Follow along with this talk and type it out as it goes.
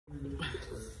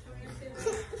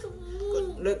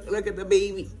Look at the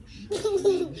baby.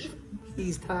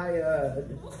 He's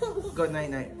tired. Good night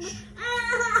night.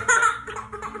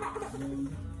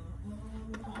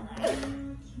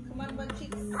 Come on, butt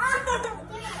cheeks.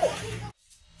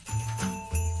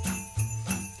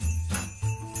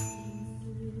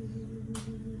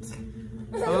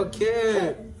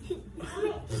 Okay.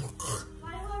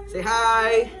 Say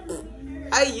hi.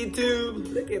 Hi,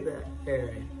 YouTube. Look at that.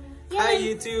 Right. Hi,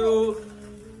 YouTube.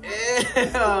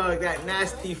 Ew, that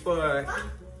nasty fur.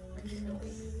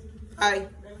 Hi.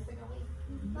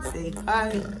 Say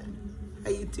hi.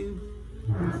 Hi, YouTube.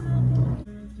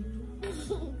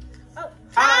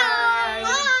 Hi.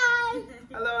 Hi.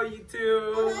 Hello,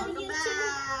 YouTube. Welcome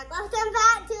back. Welcome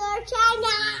back to our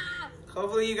channel.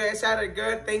 Hopefully you guys had a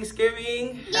good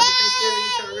Thanksgiving. Yay! Happy Thanksgiving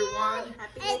to everyone.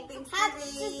 Happy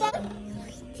Thanksgiving.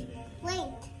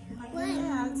 Wait.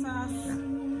 Yeah, it's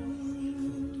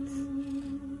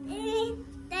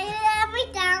They let me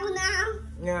down now.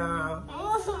 Yeah.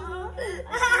 Oh.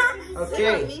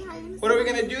 Okay. What are we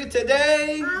gonna do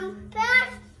today? Back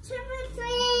to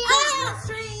the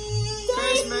tree.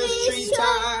 Christmas tree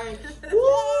time.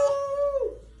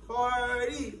 Woo!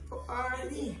 Party,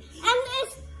 party. And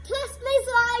it's Christmas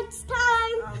lights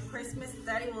time. Christmas.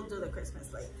 Daddy will do the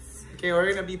Christmas lights. Okay, we're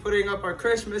gonna be putting up our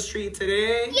Christmas tree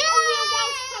today. Yeah.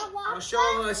 I'll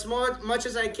show as much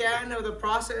as I can of the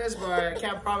process, but I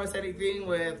can't promise anything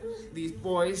with these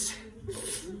boys. And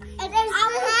then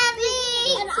I'm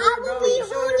happy. And I will be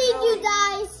holding you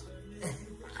guys.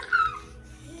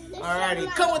 Alrighty,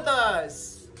 come with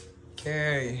us.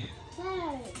 Okay,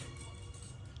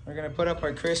 we're gonna put up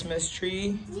our Christmas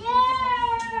tree.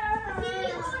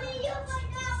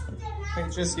 I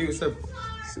just use a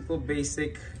super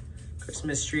basic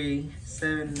Christmas tree,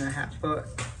 7.5 foot.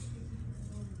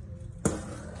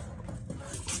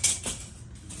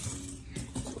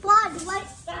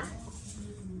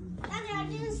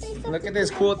 Look at this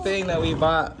cool thing that we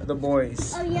bought the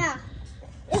boys. Oh yeah.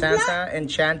 Santa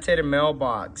Enchanted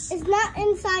Mailbox. It's not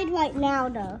inside right now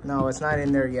though. No, it's not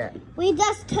in there yet. We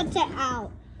just took it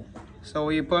out. So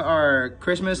we put our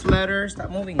Christmas letter.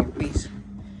 Stop moving it, please.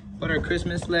 Put our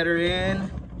Christmas letter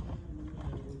in.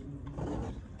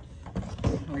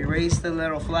 We raise the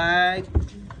little flag.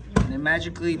 And it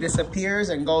magically disappears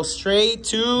and goes straight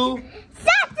to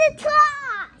Santa Claus!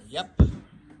 Yep.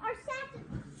 Or Santa.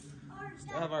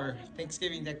 Still have our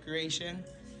Thanksgiving decoration.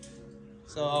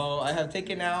 So I have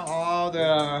taken out all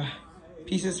the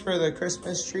pieces for the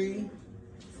Christmas tree.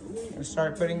 I'm gonna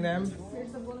start putting them.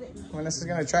 Vanessa's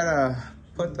gonna try to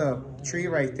put the tree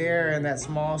right there in that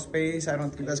small space. I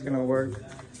don't think that's gonna work.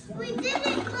 We did it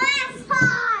last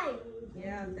time!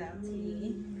 Yeah,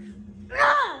 Daddy.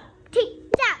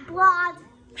 Take that, blonde.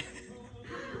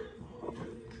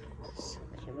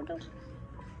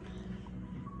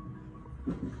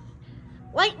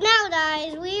 Right now,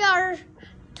 guys, we are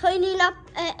cleaning up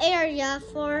an area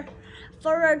for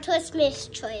our Christmas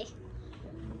tree.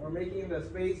 We're making the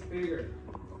space bigger.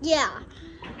 Yeah.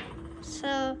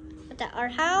 So, our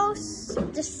house.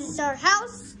 This is our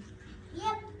house.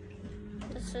 Yep.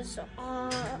 This is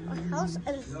our house,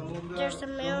 and there's a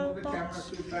mailbox. Don't move the camera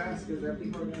too fast because then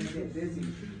people are gonna get dizzy.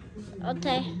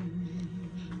 Okay.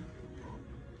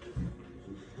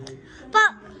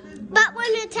 But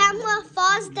when the camera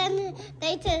falls, then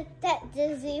they get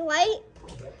dizzy, right?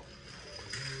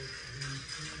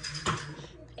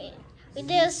 Okay. We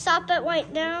need to stop it right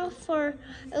now for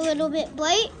a little bit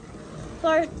late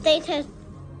for they to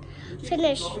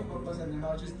finish. And then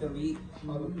I'll just delete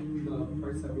all the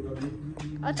parts that we don't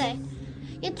need. Okay.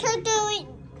 You can delete.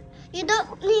 You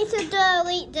don't need to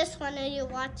delete this one if you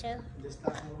want to. Just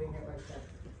stop moving it like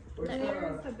that.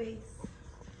 Here's the base.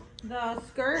 The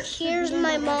skirt. Here's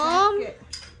my mom.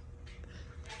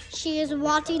 She is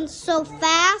walking so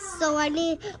fast, so I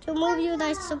need to move you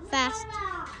guys so fast.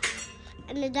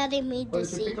 And then Daddy made Did you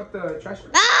dizzy. pick up the trash?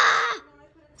 Ah!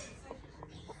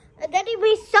 And Daddy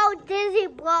made so dizzy,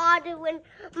 blood, when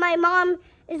my mom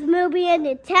is moving in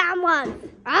the camera.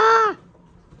 Ah!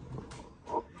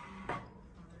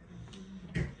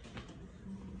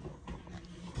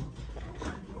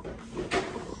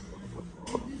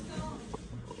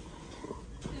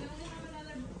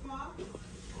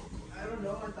 I don't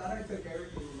know. I thought I took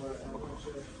everything, but I'm not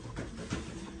sure.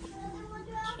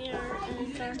 Here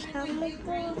is our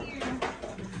chemical.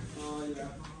 Oh, yeah.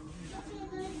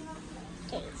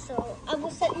 Okay, so I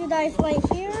will set you guys right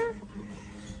here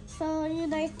so you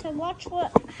guys can watch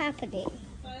what's happening.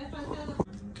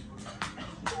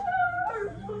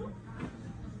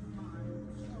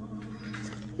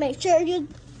 Make sure you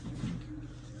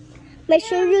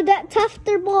get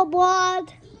comfortable,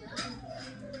 blood.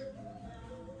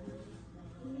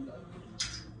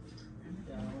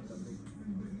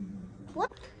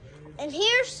 And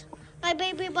here's my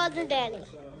baby brother, Dani.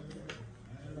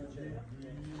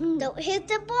 Don't hit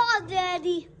the ball,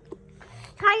 Daddy.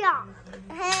 Hiya.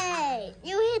 Hey,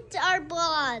 you hit our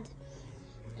ball.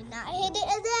 And not hit it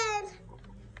again.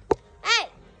 Hey,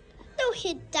 don't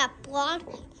hit that ball.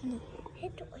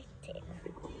 Hit it right there.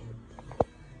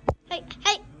 Hey,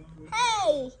 hey,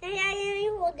 hey. Hey,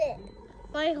 hold it.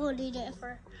 Why holding it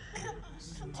for?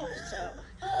 So,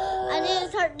 I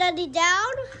need to turn Daddy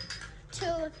down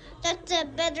to get a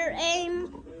better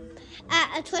aim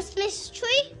at a Christmas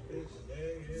tree.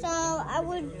 So I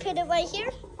would put it right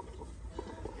here.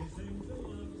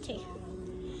 Okay.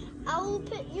 I will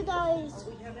put you guys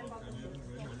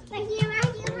right here,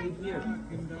 right here. Right here.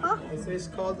 Huh? Is this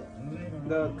called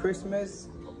the Christmas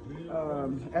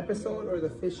episode or the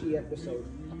fishy episode?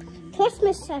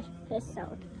 Christmas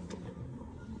episode.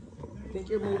 I think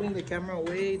you're moving the camera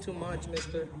way too much,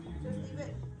 mister. Just leave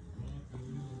it.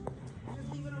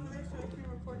 Just leave it over there so it can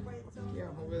record by itself. Yeah,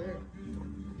 over there.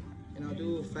 And I'll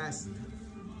do fast.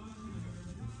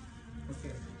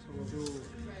 Okay, so we'll do...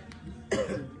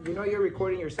 You know you're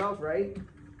recording yourself, right?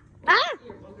 Ah!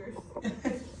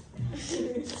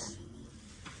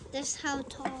 This how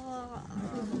tall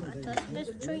a Christmas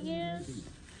tree is.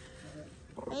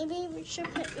 Maybe we should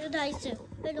put you guys a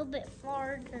little bit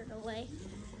farther away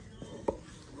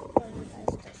for you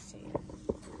guys to see.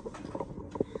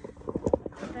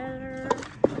 Better.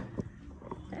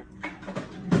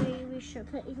 Maybe we should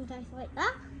put you guys like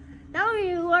that. Now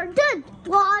you are good,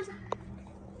 Blood.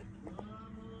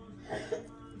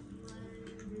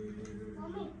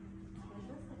 Mommy.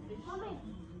 Mommy.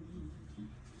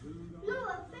 No,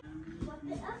 fluff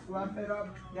it up. Fluff it up.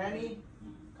 Dani,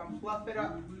 come fluff it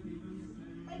up.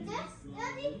 Like this,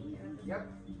 Daddy? Yep.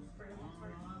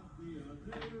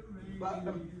 Fluff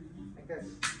them like this.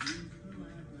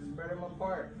 Spread them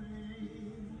apart.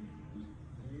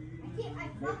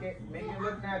 Make it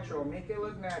look natural. Make it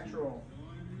look natural.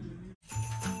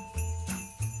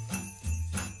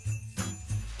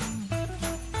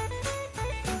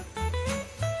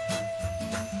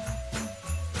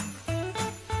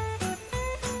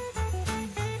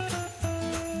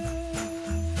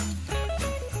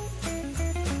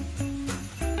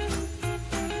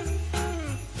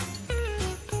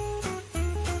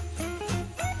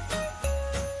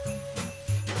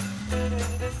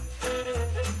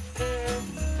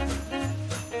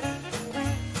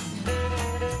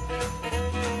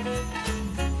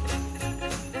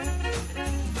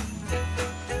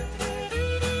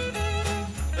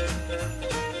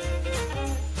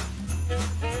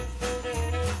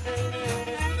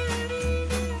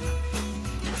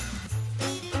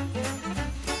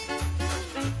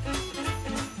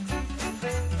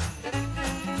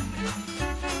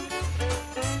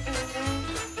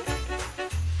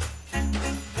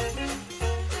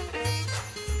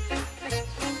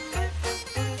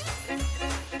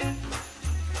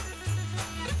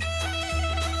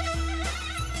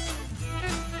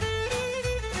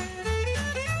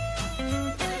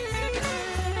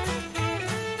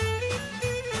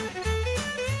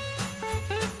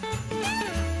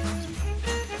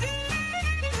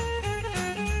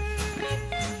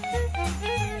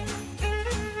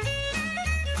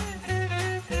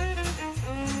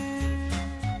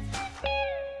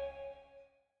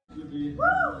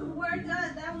 Woo! We're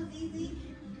done. That was easy.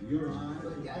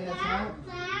 That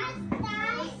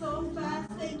was so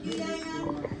fast. Thank you,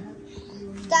 yayan.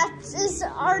 That is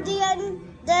our the end.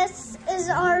 This is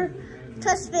our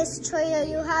Christmas tree that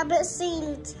you haven't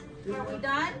seen. Are we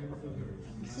done?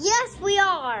 Yes, we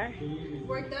are.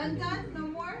 We're done? No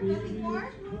more? Nothing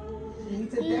more? You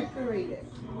need to decorate it.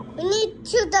 We need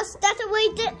to just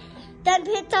decorate it, then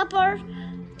put up our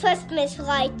Christmas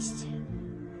lights.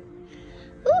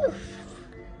 Ooh.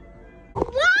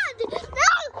 What? No!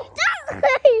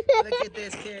 Look at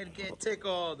this kid get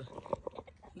tickled.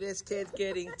 This kid's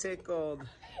getting tickled.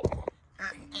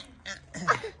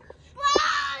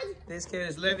 This kid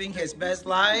is living his best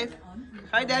life.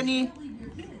 Hi, Dani.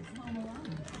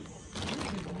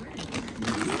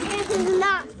 This is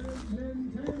not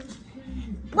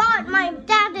what my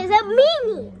dad is a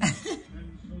meanie.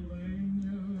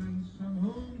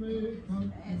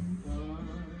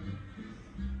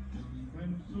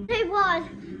 It was,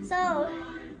 so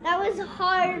that was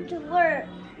hard work.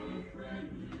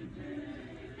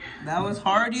 That was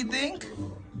hard, you think?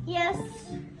 Yes,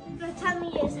 my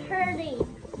tummy is hurting.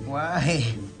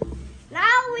 Why?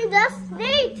 Now we just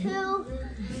need to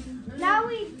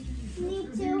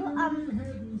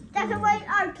decorate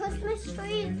our Christmas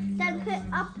tree, then put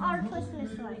up our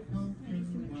Christmas lights.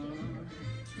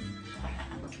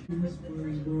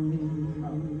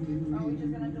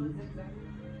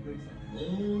 This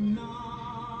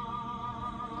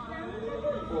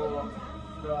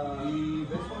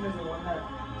one is the one that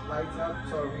lights up,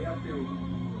 so we have to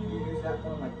use that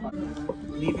one like.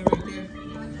 Leave it right there.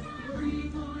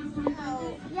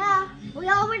 Yeah, we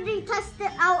already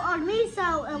tested out on me,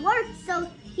 so it worked. So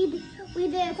we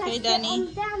did test it on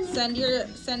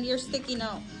Dani. Send your sticky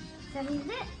note. Send it.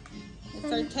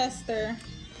 It's our tester.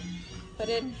 Put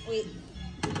it. Wait.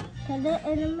 Put it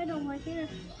in the middle right here.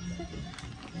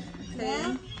 Okay.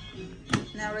 Yeah.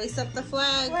 Now raise up the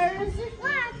flag. Where is the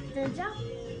flag? Did you?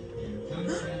 Did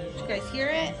you guys hear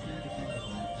it?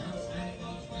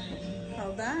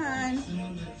 Hold on.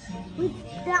 We're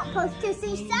not supposed to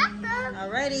see Santa.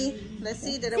 Alrighty. Let's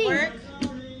see. Did it work?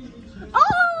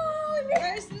 Oh!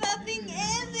 There's nothing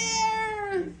in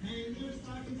there.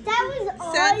 That was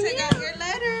all Santa you. got your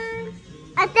letter.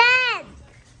 And then.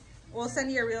 We'll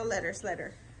send you a real letter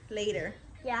later.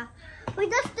 Yeah. We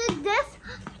just did this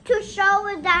to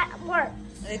show that it works.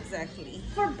 Exactly.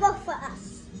 For both of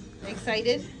us.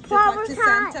 Excited to One talk more to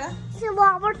time. Santa? So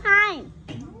one more time.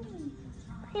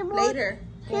 Later.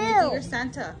 When we do your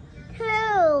Santa. Two.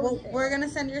 Well, we're going to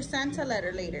send your Santa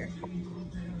letter later.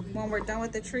 When we're done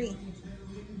with the tree.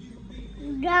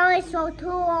 That is so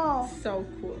cool. So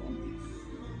cool.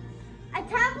 I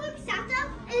tell you, Santa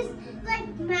is like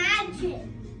magic.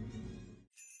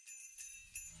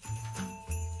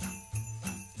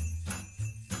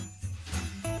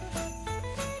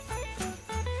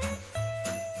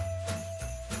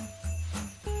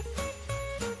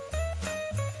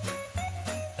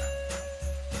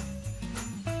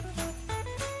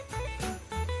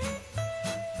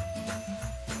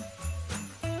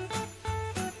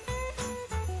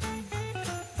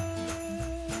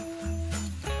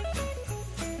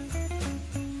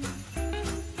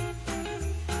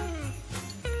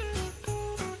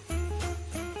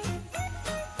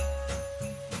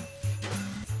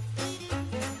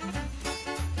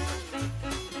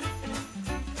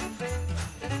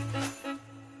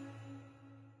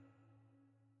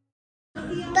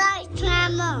 Guys,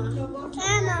 camera,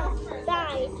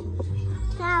 guys.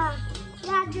 That is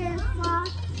fun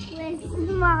with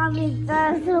mommy.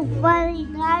 That's so funny,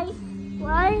 guys.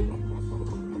 What?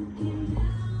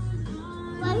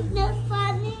 Why not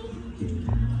funny?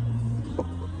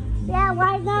 Yeah,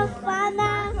 why not funny?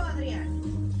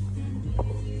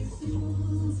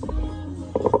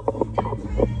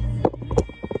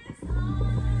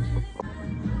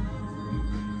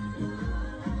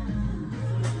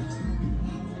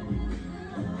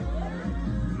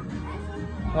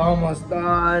 Almost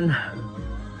done.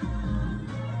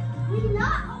 We're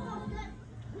not almost done.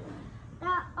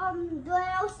 That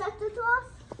little Santa Claus.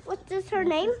 What is her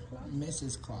name?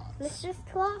 Mrs. Claus. Mrs.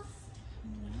 Claus.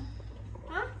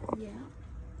 Huh? Yeah.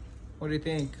 What do you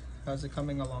think? How's it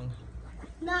coming along?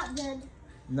 Not good.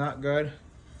 Not good?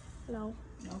 No.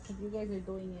 No, because you guys are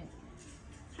doing it.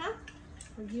 Huh?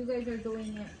 Because you guys are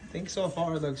doing it. I think so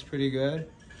far it looks pretty good.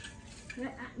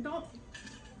 Don't.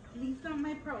 These are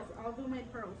my pearls. I'll do my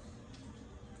pearls.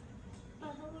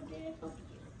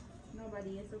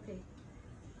 Nobody. It's okay.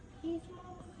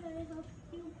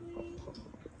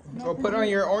 Go put on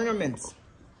your ornaments.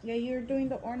 Yeah, you're doing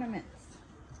the ornaments.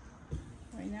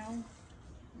 Right now.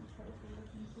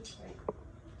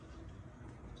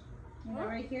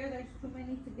 Right here, there's too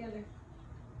many together.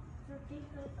 Oh,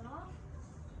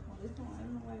 this one, I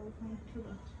don't know why it was on two.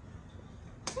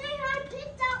 Hey, I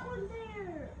picked that one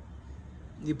there.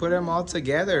 You put them all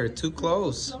together, too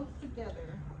close. Close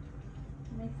together.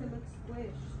 Makes it look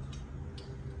squished.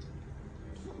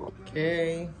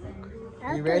 Okay.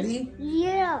 You ready?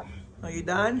 Yeah. Are you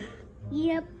done?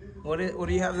 Yep. What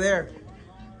do you have there?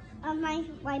 My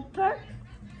wiper.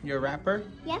 Your wrapper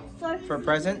Yep. for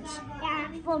presents? Yeah,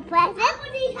 for present.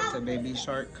 It's a baby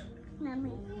shark.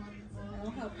 Mommy. I'll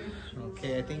help you.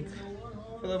 Okay, I think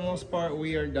for the most part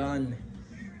we are done.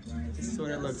 This is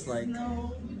what it looks like.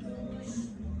 No.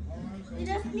 You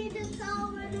just need to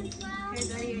tell it as well. Okay,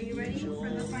 Dani, are you ready for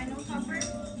the final topper?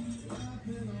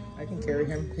 I can carry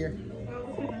him here.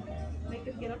 Make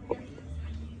it get up here.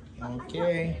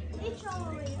 Okay. It's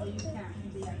all right. Oh, you can't.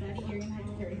 Yeah, Daddy, you're gonna have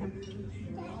to carry him.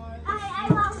 I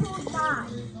also got.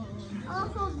 I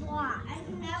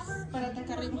never. Párate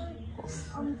acá arriba.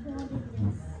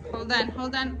 Sorry.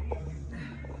 Hold on.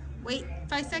 Wait,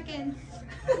 5 seconds.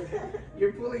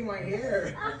 You're pulling my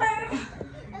hair.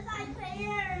 It's my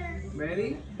hair.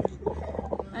 Ready?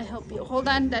 I help you. Hold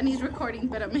on, Dani's recording,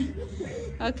 espérame.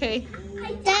 Okay.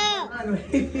 I don't. Come on,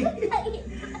 baby.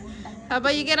 How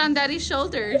about you get on Daddy's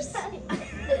shoulders?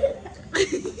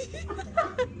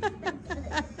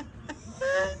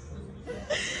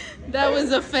 That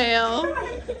was a fail.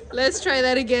 Let's try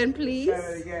that again, please. Try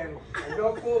that again. And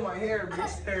don't pull my hair,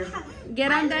 mister.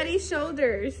 Get on Daddy's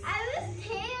shoulders. I was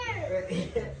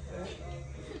here.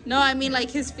 No, I mean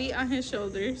like his feet on his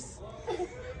shoulders.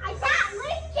 I can't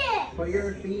reach it. Put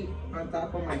your feet on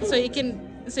top of my So you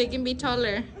can be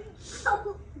taller.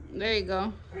 There you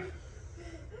go.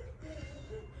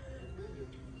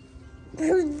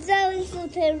 That was so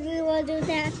terrible. We want to do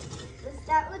that. Is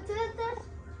that what it is?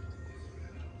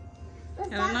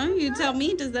 I don't know. You tell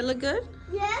me. Does that look good?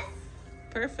 Yes.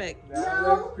 Perfect. That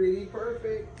looks pretty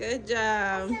perfect. Good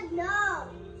I job. said no.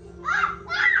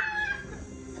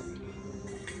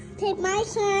 Take my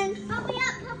turn. Help me up.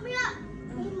 Help me up.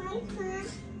 Take my turn.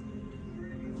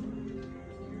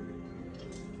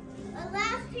 The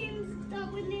last thing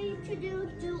that we need to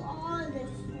do all this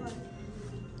one.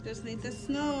 Just need the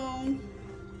snow.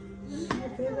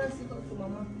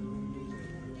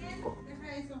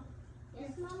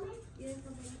 Yes, Mommy? Yes,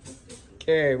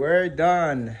 Okay, we're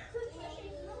done.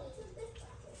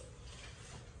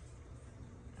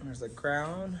 There's the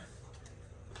crown.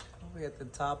 All the way at the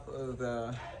top of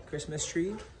the Christmas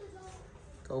tree.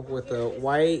 Go with the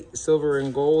white, silver,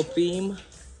 and gold theme.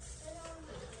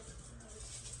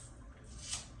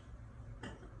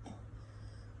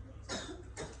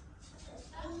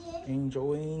 Angel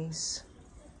wings.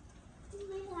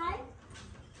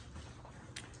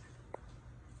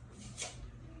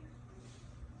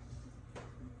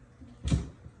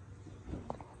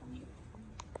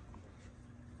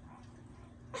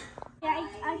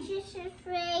 Our sister's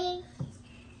free.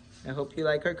 I hope you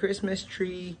like our Christmas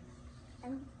tree.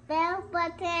 And bell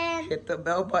button. Hit the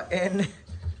bell button.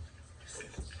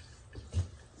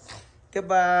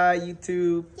 Goodbye,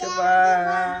 YouTube.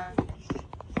 Goodbye.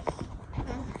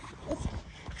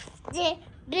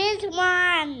 This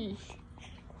one.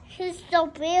 She's so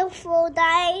beautiful,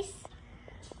 guys.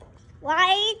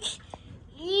 Right?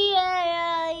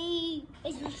 Yeah,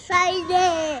 it's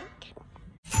excited.